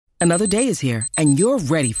Another day is here, and you're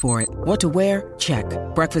ready for it. What to wear? Check.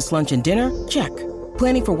 Breakfast, lunch, and dinner? Check.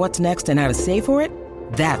 Planning for what's next and how to save for it?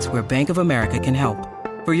 That's where Bank of America can help.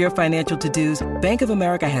 For your financial to-dos, Bank of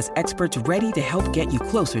America has experts ready to help get you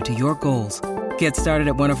closer to your goals. Get started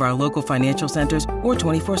at one of our local financial centers or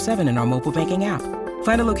 24/7 in our mobile banking app.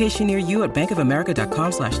 Find a location near you at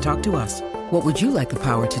bankofamerica.com/talktous. What would you like the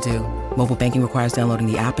power to do? Mobile banking requires downloading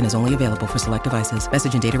the app and is only available for select devices.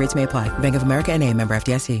 Message and data rates may apply. Bank of America N.A., member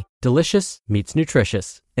FDIC. Delicious meets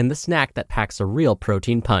nutritious in the snack that packs a real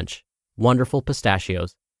protein punch. Wonderful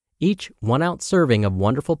Pistachios. Each 1 ounce serving of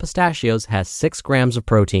Wonderful Pistachios has 6 grams of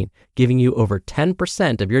protein, giving you over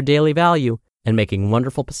 10% of your daily value and making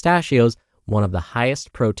Wonderful Pistachios one of the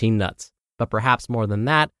highest protein nuts. But perhaps more than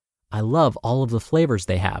that, I love all of the flavors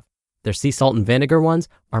they have. Their sea salt and vinegar ones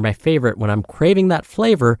are my favorite when I'm craving that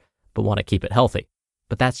flavor but want to keep it healthy.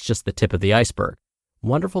 But that's just the tip of the iceberg.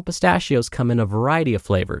 Wonderful Pistachios come in a variety of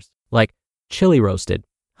flavors, like chili roasted,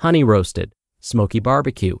 honey roasted, smoky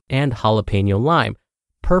barbecue, and jalapeno lime,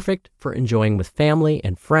 perfect for enjoying with family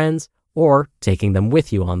and friends or taking them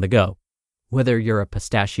with you on the go. Whether you're a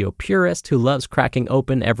pistachio purist who loves cracking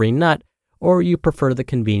open every nut, or you prefer the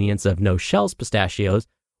convenience of no-shells pistachios,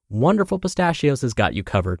 Wonderful Pistachios has got you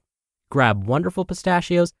covered. Grab Wonderful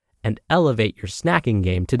Pistachios and elevate your snacking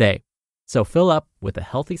game today. So fill up with a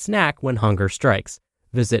healthy snack when hunger strikes.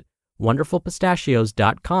 Visit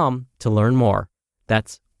wonderfulpistachios.com to learn more.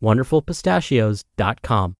 That's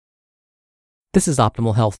wonderfulpistachios.com. This is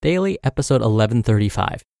Optimal Health Daily, episode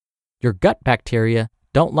 1135. Your gut bacteria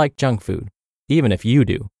don't like junk food, even if you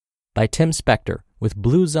do, by Tim Spector with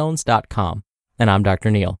bluezones.com. And I'm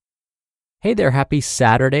Dr. Neal. Hey there, happy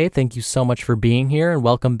Saturday. Thank you so much for being here and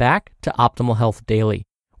welcome back to Optimal Health Daily,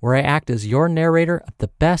 where I act as your narrator of the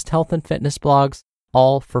best health and fitness blogs,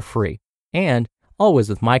 all for free, and always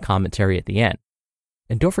with my commentary at the end.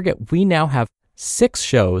 And don't forget, we now have 6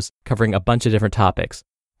 shows covering a bunch of different topics.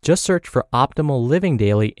 Just search for Optimal Living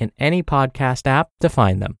Daily in any podcast app to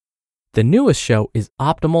find them. The newest show is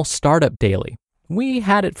Optimal Startup Daily. We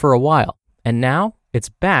had it for a while, and now it's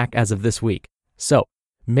back as of this week. So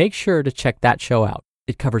make sure to check that show out.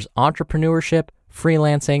 It covers entrepreneurship,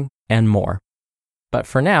 freelancing, and more. But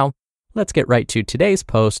for now, let's get right to today's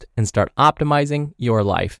post and start optimizing your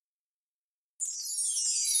life.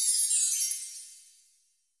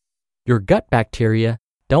 Your gut bacteria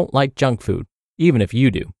don't like junk food, even if you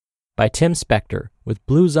do, by Tim Spector with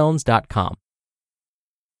bluezones.com.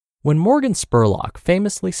 When Morgan Spurlock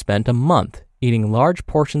famously spent a month eating large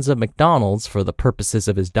portions of McDonald's for the purposes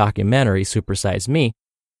of his documentary Supersize Me,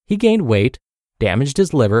 he gained weight, damaged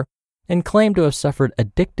his liver, and claimed to have suffered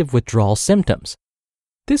addictive withdrawal symptoms.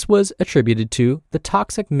 This was attributed to the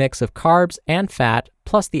toxic mix of carbs and fat,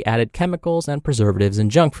 plus the added chemicals and preservatives in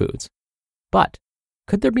junk foods. But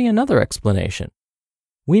could there be another explanation?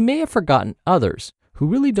 We may have forgotten others who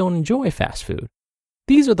really don't enjoy fast food.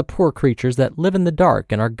 These are the poor creatures that live in the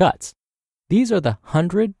dark in our guts. These are the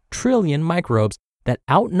 100 trillion microbes that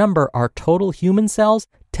outnumber our total human cells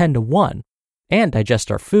 10 to 1 and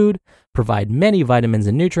digest our food, provide many vitamins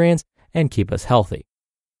and nutrients, and keep us healthy.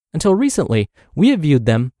 Until recently, we have viewed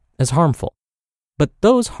them as harmful. But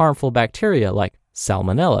those harmful bacteria, like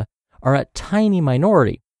Salmonella, are a tiny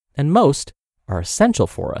minority, and most are essential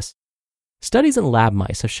for us. Studies in lab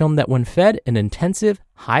mice have shown that when fed an intensive,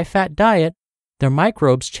 high-fat diet, their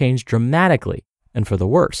microbes change dramatically, and for the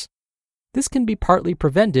worse. This can be partly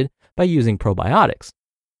prevented by using probiotics,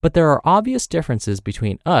 but there are obvious differences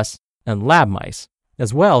between us and lab mice,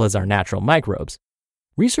 as well as our natural microbes.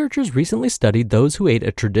 Researchers recently studied those who ate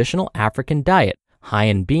a traditional African diet, high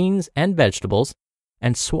in beans and vegetables,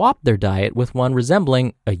 and swapped their diet with one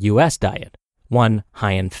resembling a U.S. diet, one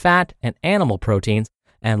high in fat and animal proteins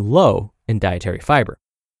and low in dietary fiber.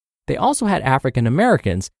 They also had African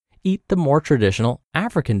Americans eat the more traditional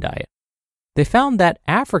African diet. They found that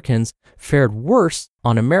Africans fared worse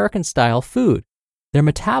on American-style food. Their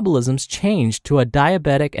metabolisms changed to a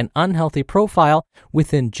diabetic and unhealthy profile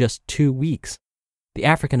within just 2 weeks. The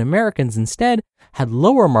African Americans instead had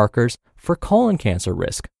lower markers for colon cancer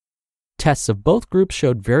risk. Tests of both groups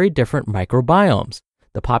showed very different microbiomes,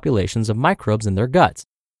 the populations of microbes in their guts.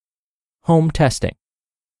 Home testing.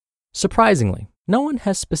 Surprisingly, no one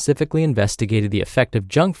has specifically investigated the effect of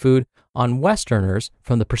junk food on Westerners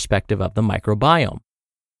from the perspective of the microbiome.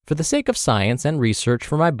 For the sake of science and research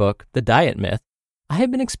for my book, The Diet Myth, I have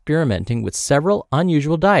been experimenting with several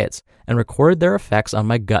unusual diets and recorded their effects on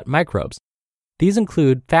my gut microbes. These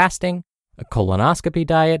include fasting, a colonoscopy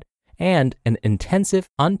diet, and an intensive,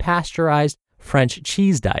 unpasteurized French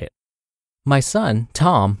cheese diet. My son,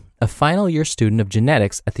 Tom, a final year student of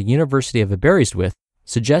genetics at the University of Aberystwyth,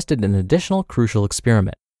 suggested an additional crucial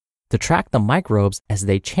experiment to track the microbes as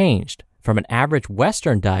they changed from an average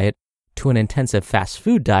Western diet to an intensive fast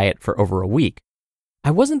food diet for over a week.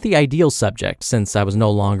 I wasn't the ideal subject since I was no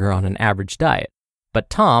longer on an average diet, but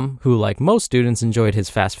Tom, who like most students enjoyed his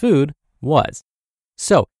fast food, was.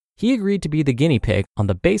 So he agreed to be the guinea pig on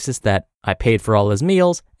the basis that I paid for all his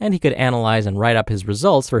meals and he could analyze and write up his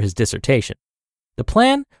results for his dissertation. The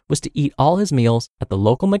plan was to eat all his meals at the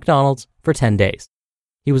local McDonald's for 10 days.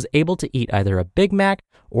 He was able to eat either a Big Mac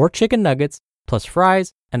or chicken nuggets, plus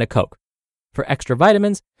fries and a Coke. For extra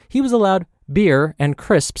vitamins, he was allowed beer and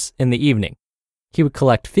crisps in the evening. He would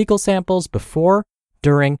collect fecal samples before,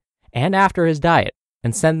 during, and after his diet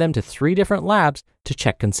and send them to 3 different labs to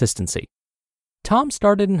check consistency. Tom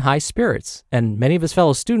started in high spirits, and many of his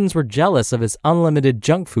fellow students were jealous of his unlimited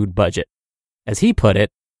junk food budget. As he put it,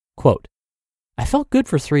 quote, "I felt good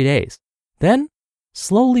for 3 days, then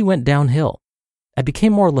slowly went downhill. I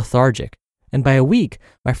became more lethargic, and by a week,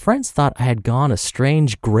 my friends thought I had gone a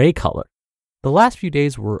strange gray color. The last few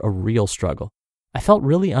days were a real struggle. I felt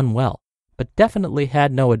really unwell, but definitely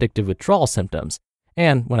had no addictive withdrawal symptoms,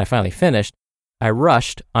 and when I finally finished, I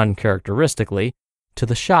rushed, uncharacteristically, to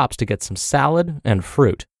the shops to get some salad and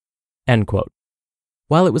fruit." End quote.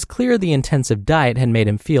 While it was clear the intensive diet had made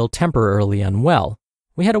him feel temporarily unwell,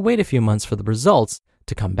 we had to wait a few months for the results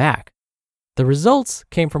to come back. The results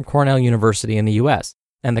came from Cornell University in the US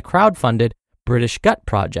and the crowd-funded British Gut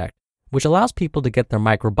Project, which allows people to get their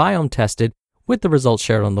microbiome tested with the results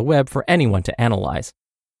shared on the web for anyone to analyze.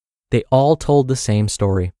 They all told the same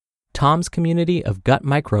story. Tom's community of gut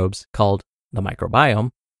microbes, called the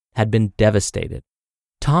microbiome, had been devastated.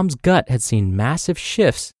 Tom's gut had seen massive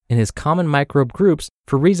shifts in his common microbe groups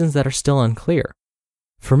for reasons that are still unclear.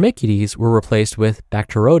 Firmicutes were replaced with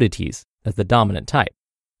Bacteroidetes as the dominant type,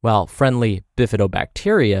 while friendly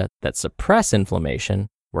bifidobacteria that suppress inflammation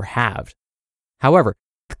were halved. However,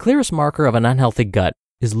 the clearest marker of an unhealthy gut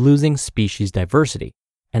is losing species diversity,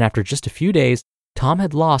 and after just a few days, Tom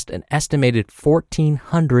had lost an estimated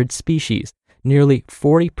 1,400 species, nearly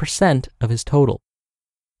 40% of his total.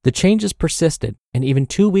 The changes persisted, and even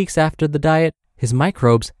 2 weeks after the diet, his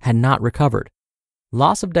microbes had not recovered.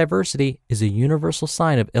 Loss of diversity is a universal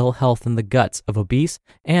sign of ill health in the guts of obese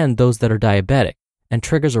and those that are diabetic, and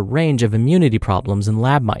triggers a range of immunity problems in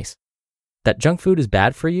lab mice. That junk food is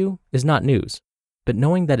bad for you is not news, but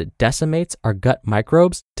knowing that it decimates our gut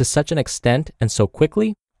microbes to such an extent and so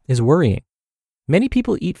quickly is worrying. Many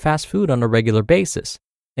people eat fast food on a regular basis,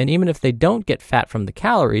 and even if they don't get fat from the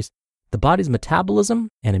calories, the body's metabolism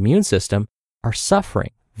and immune system are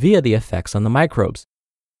suffering via the effects on the microbes.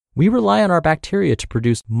 We rely on our bacteria to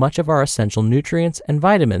produce much of our essential nutrients and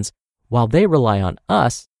vitamins, while they rely on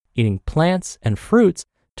us, eating plants and fruits,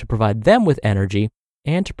 to provide them with energy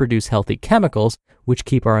and to produce healthy chemicals which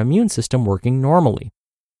keep our immune system working normally.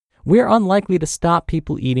 We are unlikely to stop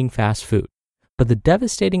people eating fast food, but the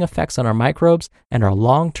devastating effects on our microbes and our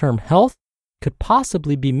long-term health could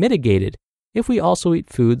possibly be mitigated if we also eat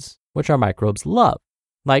foods which our microbes love,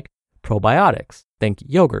 like probiotics, think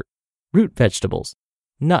yogurt, root vegetables,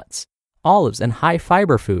 nuts, olives, and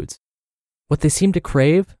high-fiber foods. What they seem to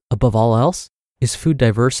crave, above all else, is food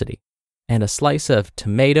diversity, and a slice of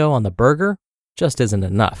tomato on the burger just isn't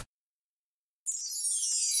enough.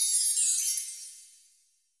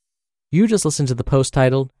 You just listened to the post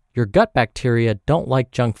titled, "Your Gut Bacteria Don't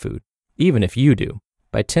Like Junk Food, Even If You Do,"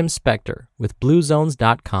 by Tim Spector with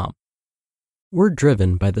BlueZones.com. We're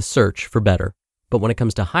driven by the search for better, but when it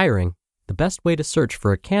comes to hiring, the best way to search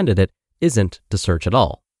for a candidate isn't to search at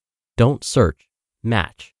all. Don't search,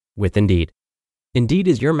 match with Indeed. Indeed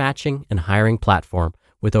is your matching and hiring platform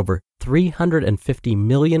with over 350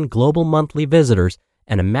 million global monthly visitors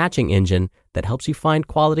and a matching engine that helps you find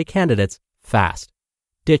quality candidates fast.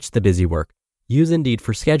 Ditch the busy work. Use Indeed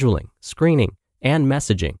for scheduling, screening, and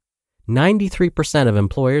messaging. 93% of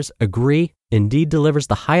employers agree Indeed delivers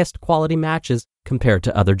the highest quality matches compared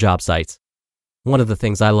to other job sites. One of the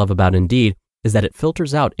things I love about Indeed is that it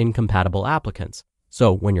filters out incompatible applicants.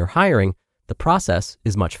 So when you're hiring, the process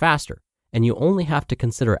is much faster, and you only have to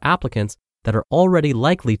consider applicants that are already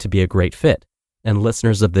likely to be a great fit. And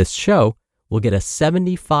listeners of this show will get a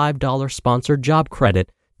 $75 sponsored job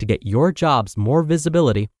credit to get your jobs more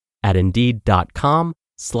visibility at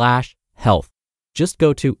Indeed.com/health. Just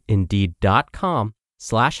go to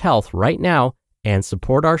Indeed.com/health right now and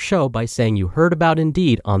support our show by saying you heard about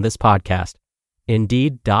Indeed on this podcast.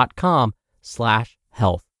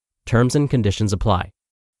 Indeed.com/health. Terms and conditions apply.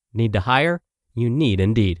 Need to hire? You need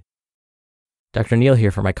Indeed. Dr. Neal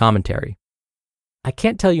here for my commentary. I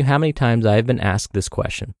can't tell you how many times I have been asked this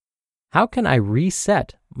question. How can I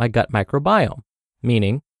reset my gut microbiome?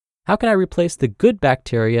 meaning how can I replace the good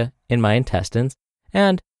bacteria in my intestines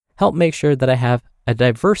and help make sure that I have a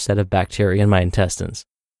diverse set of bacteria in my intestines?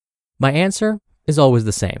 My answer is always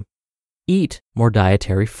the same. Eat more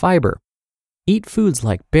dietary fiber. Eat foods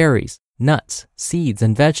like berries, nuts, seeds,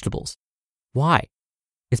 and vegetables. Why?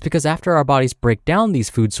 It's because after our bodies break down these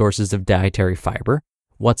food sources of dietary fiber,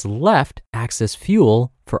 what's left acts as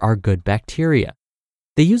fuel for our good bacteria.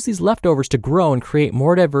 They use these leftovers to grow and create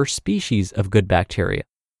more diverse species of good bacteria.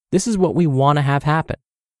 This is what we want to have happen.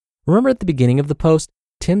 Remember at the beginning of the post,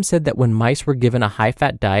 Tim said that when mice were given a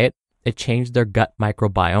high-fat diet, it changed their gut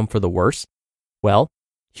microbiome for the worse? Well,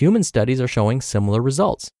 human studies are showing similar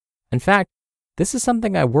results. In fact, this is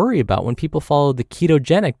something I worry about when people follow the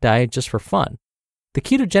ketogenic diet just for fun. The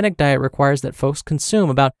ketogenic diet requires that folks consume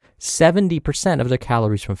about 70% of their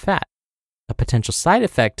calories from fat. A potential side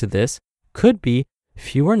effect to this could be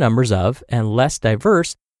fewer numbers of and less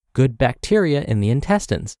diverse good bacteria in the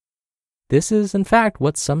intestines. This is, in fact,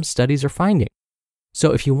 what some studies are finding.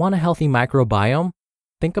 So if you want a healthy microbiome,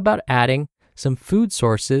 think about adding some food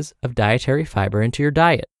sources of dietary fiber into your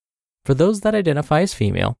diet. For those that identify as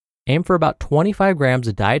female, aim for about 25 grams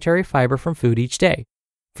of dietary fiber from food each day.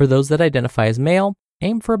 For those that identify as male,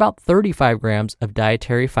 aim for about 35 grams of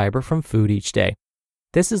dietary fiber from food each day.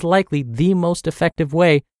 This is likely the most effective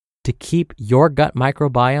way to keep your gut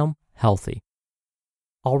microbiome healthy.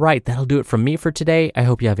 All right, that'll do it from me for today. I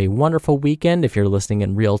hope you have a wonderful weekend if you're listening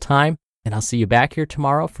in real time, and I'll see you back here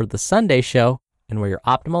tomorrow for the Sunday show and where your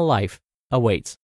optimal life awaits.